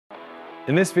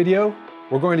In this video,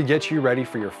 we're going to get you ready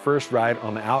for your first ride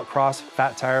on the OutCross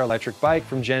Fat Tire electric bike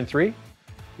from Gen3.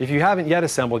 If you haven't yet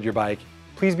assembled your bike,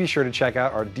 please be sure to check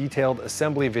out our detailed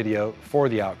assembly video for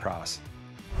the OutCross.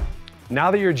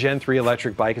 Now that your Gen3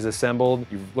 electric bike is assembled,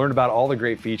 you've learned about all the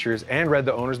great features and read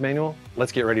the owner's manual,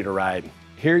 let's get ready to ride.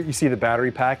 Here you see the battery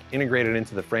pack integrated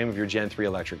into the frame of your Gen3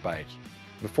 electric bike.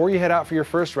 Before you head out for your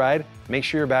first ride, make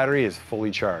sure your battery is fully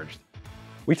charged.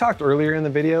 We talked earlier in the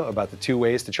video about the 2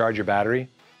 ways to charge your battery.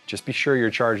 Just be sure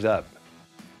you're charged up.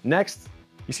 Next,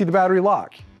 you see the battery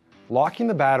lock. Locking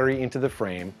the battery into the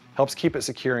frame helps keep it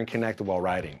secure and connected while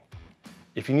riding.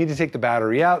 If you need to take the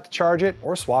battery out to charge it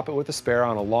or swap it with a spare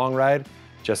on a long ride,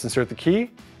 just insert the key,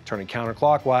 turn it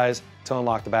counterclockwise to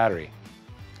unlock the battery.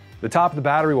 The top of the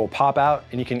battery will pop out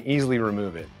and you can easily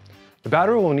remove it. The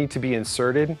battery will need to be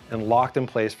inserted and locked in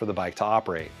place for the bike to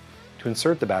operate. To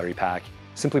insert the battery pack,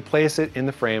 simply place it in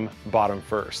the frame bottom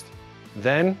first.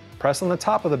 Then press on the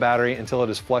top of the battery until it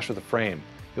is flush with the frame.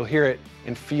 You'll hear it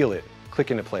and feel it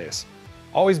click into place.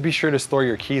 Always be sure to store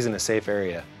your keys in a safe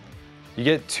area. You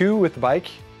get 2 with the bike,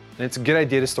 and it's a good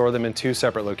idea to store them in 2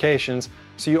 separate locations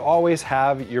so you always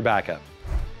have your backup.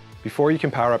 Before you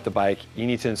can power up the bike, you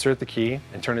need to insert the key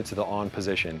and turn it to the on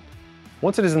position.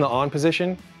 Once it is in the on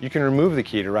position, you can remove the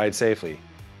key to ride safely.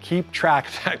 Keep track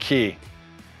of that key.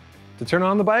 To turn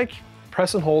on the bike,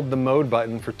 press and hold the mode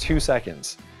button for 2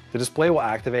 seconds. The display will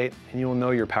activate and you will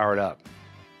know you're powered up.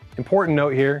 Important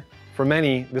note here, for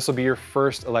many, this will be your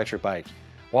first electric bike.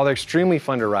 While they're extremely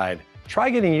fun to ride, try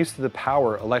getting used to the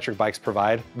power electric bikes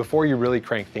provide before you really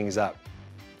crank things up.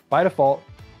 By default,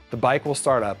 the bike will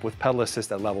start up with pedal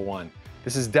assist at level 1.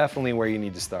 This is definitely where you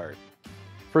need to start.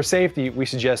 For safety, we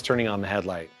suggest turning on the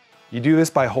headlight. You do this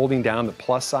by holding down the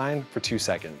plus sign for 2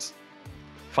 seconds.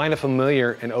 Find a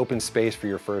familiar and open space for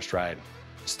your first ride.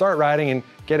 Start riding and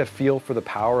get a feel for the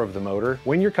power of the motor.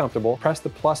 When you're comfortable, press the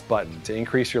plus button to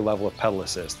increase your level of pedal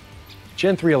assist.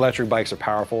 Gen3 electric bikes are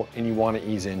powerful and you want to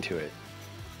ease into it.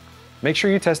 Make sure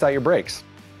you test out your brakes.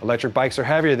 Electric bikes are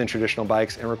heavier than traditional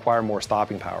bikes and require more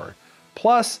stopping power.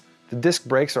 Plus, the disc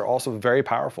brakes are also very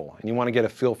powerful and you want to get a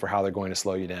feel for how they're going to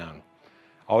slow you down.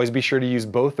 Always be sure to use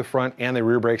both the front and the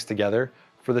rear brakes together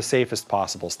for the safest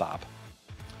possible stop.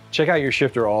 Check out your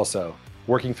shifter also,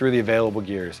 working through the available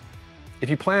gears. If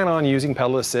you plan on using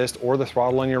pedal assist or the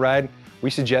throttle on your ride, we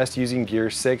suggest using gear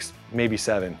 6, maybe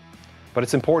 7. But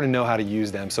it's important to know how to use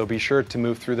them, so be sure to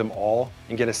move through them all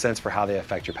and get a sense for how they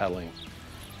affect your pedaling.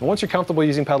 And once you're comfortable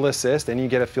using pedal assist and you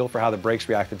get a feel for how the brakes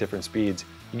react at different speeds,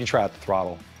 you can try out the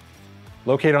throttle.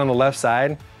 Located on the left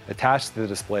side, attached to the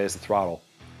display is the throttle.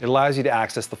 It allows you to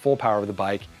access the full power of the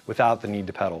bike without the need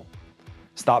to pedal.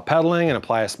 Stop pedaling and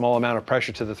apply a small amount of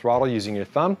pressure to the throttle using your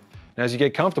thumb, and as you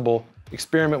get comfortable,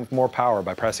 experiment with more power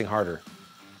by pressing harder.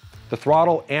 The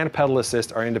throttle and pedal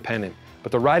assist are independent,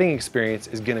 but the riding experience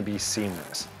is going to be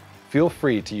seamless. Feel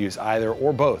free to use either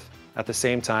or both at the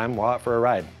same time while out for a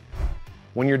ride.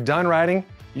 When you're done riding,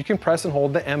 you can press and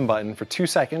hold the M button for 2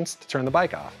 seconds to turn the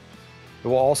bike off. It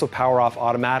will also power off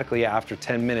automatically after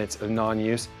 10 minutes of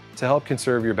non-use to help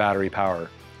conserve your battery power.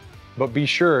 But be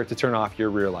sure to turn off your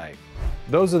rear light.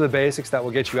 Those are the basics that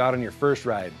will get you out on your first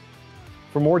ride.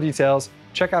 For more details,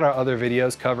 check out our other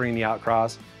videos covering the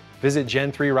OutCross, visit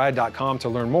gen3ride.com to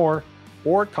learn more,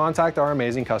 or contact our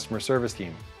amazing customer service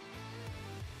team.